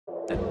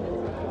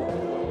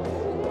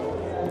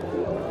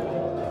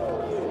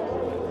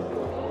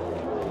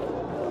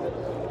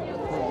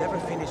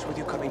finished with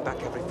you coming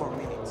back every 4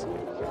 minutes.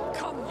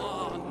 Come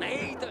on,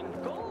 Nathan,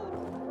 go!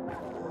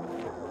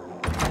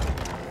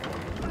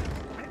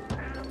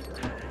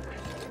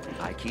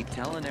 I keep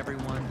telling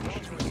everyone you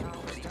should be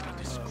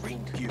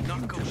Give you to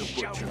the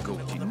butcher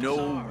goatee.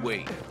 No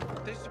way.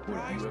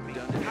 What you have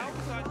done? How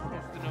was I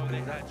supposed to know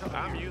that?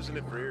 I'm using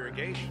it for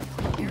irrigation.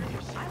 I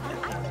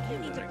think you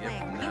need to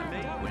plant new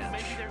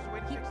Maybe there's a way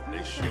to fix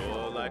this. They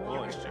sure like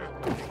moisture.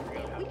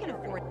 We can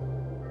afford.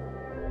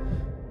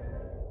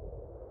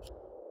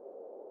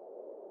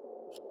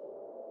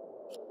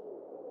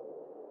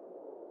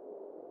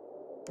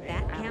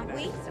 That can't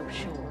we? So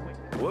sure.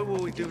 What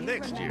will we do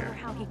next Remember year?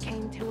 how he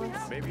came to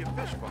us? Maybe a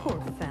fish farm. Poor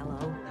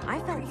fellow. I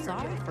felt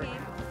sorry for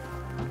him.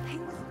 He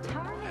was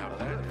turning. How'd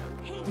that?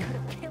 He could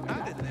have killed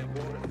I didn't have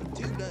water for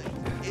 2 days.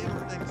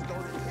 Everything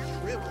started to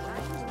shrivel.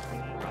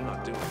 I'm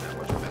not doing that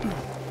much better.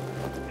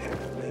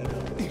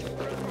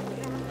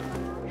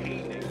 He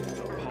needs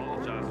to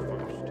apologize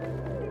first.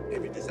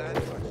 Every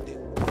decided what to do.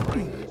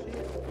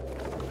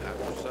 Half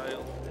for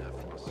sale, half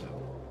for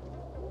myself.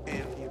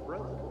 And for your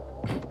brother.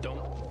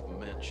 Don't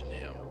mention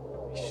him.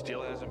 He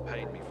still hasn't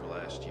paid me for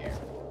last year.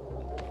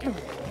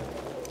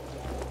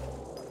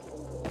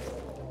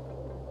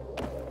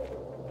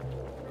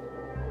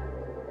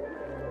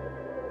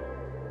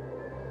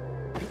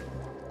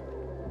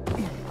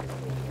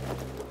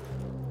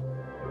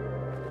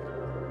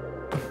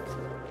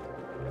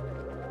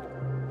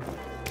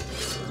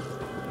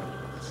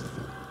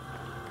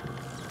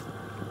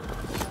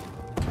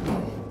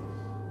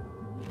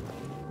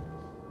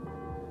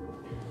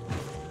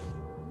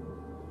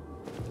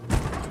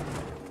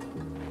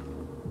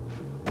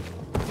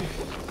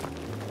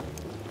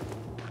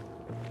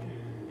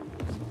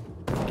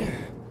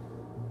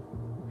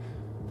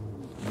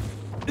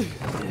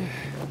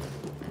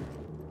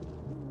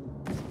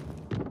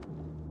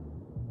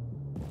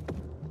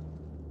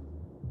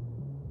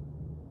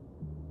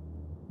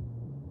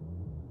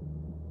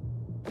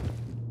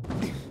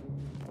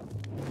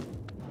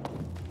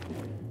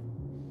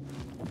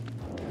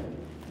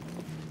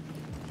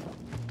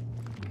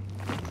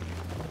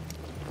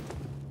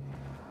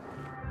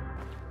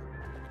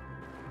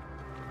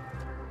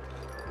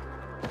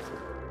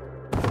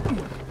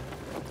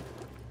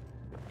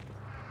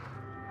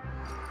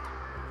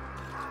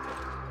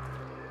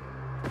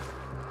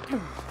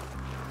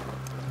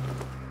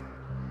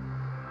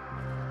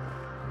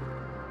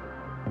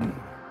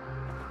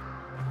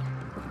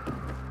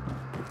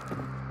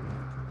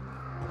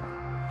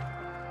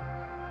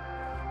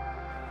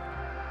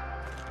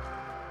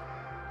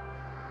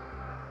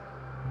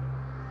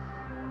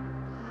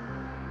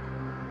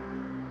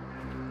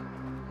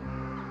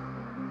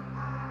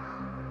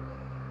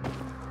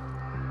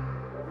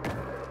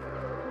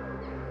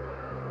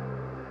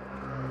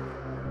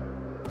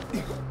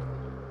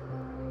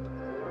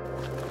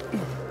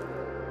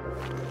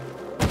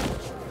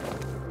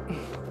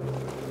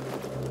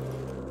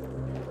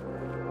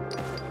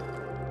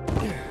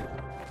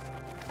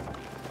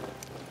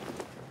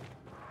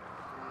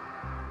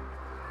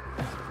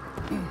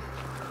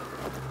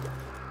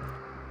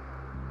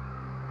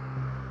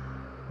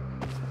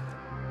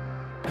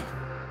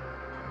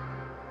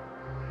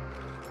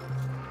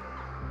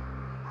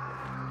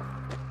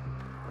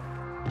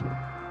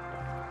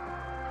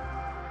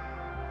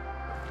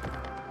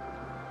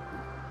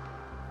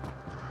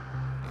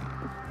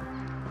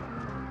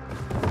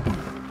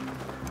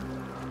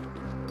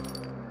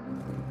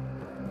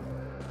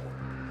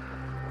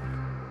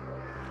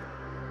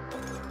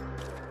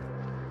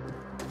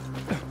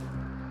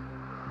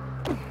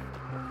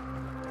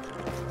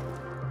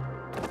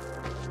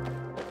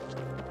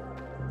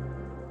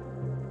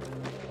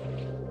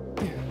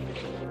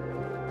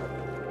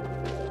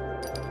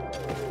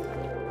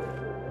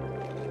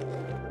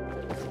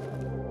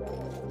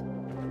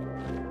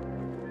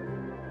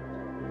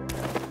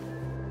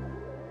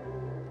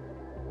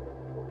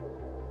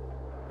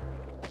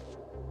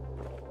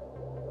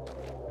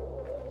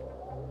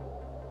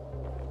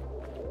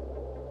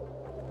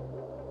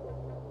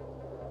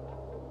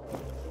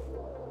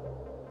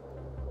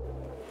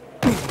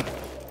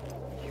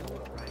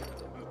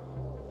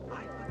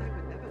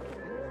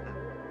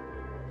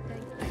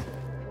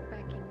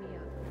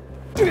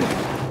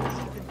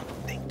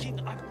 Thinking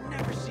I've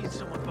never seen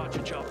someone botch a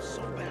job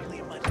so badly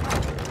in my life.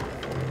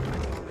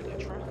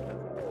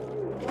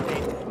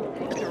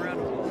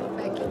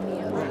 Backing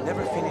me up. We'll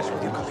never finish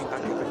with you coming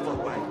back every 4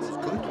 minutes.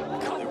 Good?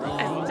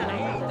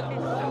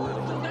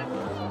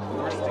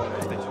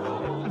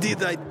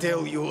 Did I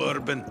tell you,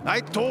 Urban?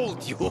 I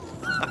told you.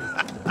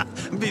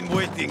 Been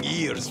waiting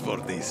years for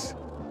this.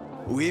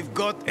 We've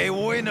got a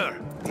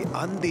winner. The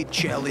Undead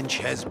Challenge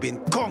has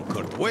been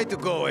conquered. Way to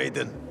go,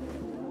 Aiden.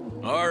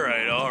 All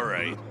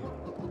right.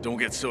 Don't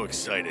get so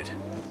excited.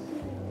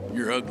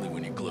 You're ugly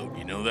when you gloat,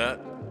 you know that?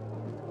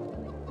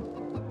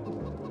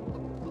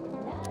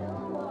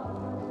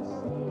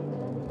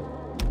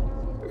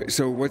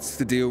 So what's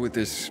the deal with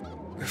this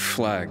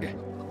flag?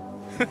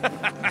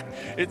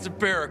 It's a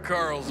pair of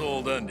Carl's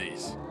old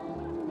undies.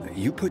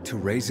 You put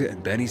Teresa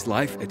and Benny's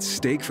life at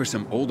stake for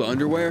some old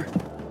underwear?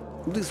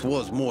 This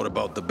was more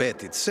about the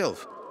bet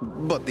itself,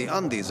 but the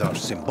Andes are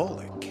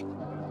symbolic.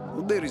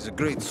 There is a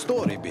great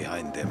story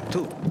behind them,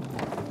 too.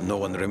 No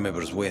one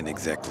remembers when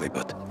exactly,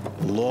 but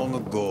long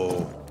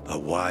ago, a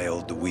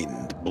wild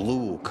wind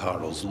blew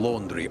Carl's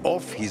laundry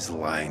off his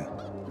line,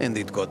 and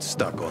it got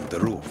stuck on the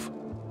roof.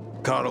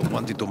 Carl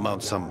wanted to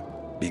mount some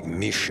big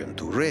mission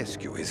to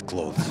rescue his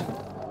clothes.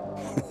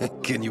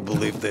 Can you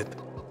believe that?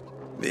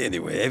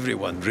 Anyway,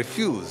 everyone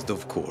refused,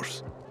 of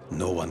course.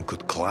 No one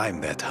could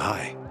climb that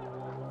high.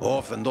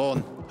 Off and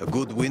on, a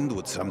good wind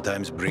would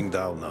sometimes bring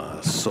down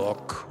a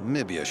sock,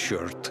 maybe a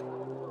shirt.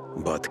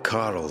 But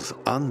Carl's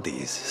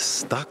undies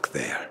stuck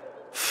there,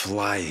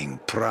 flying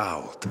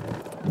proud.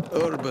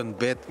 Urban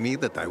bet me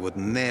that I would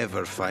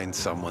never find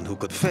someone who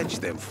could fetch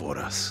them for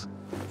us.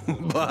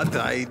 But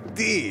I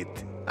did.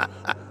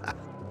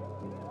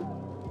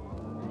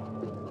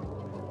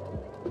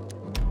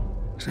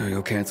 So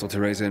you'll cancel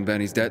Teresa and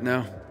Benny's debt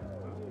now?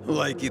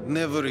 Like it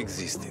never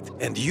existed.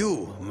 And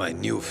you, my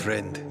new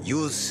friend,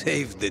 you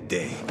saved the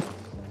day.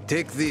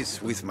 Take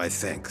this with my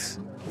thanks.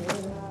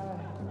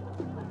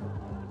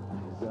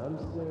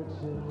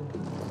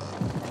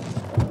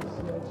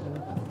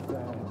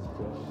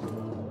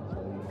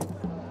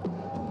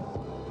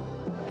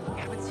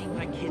 Haven't seen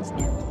my kids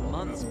in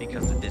months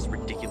because of this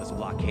ridiculous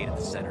blockade at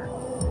the center.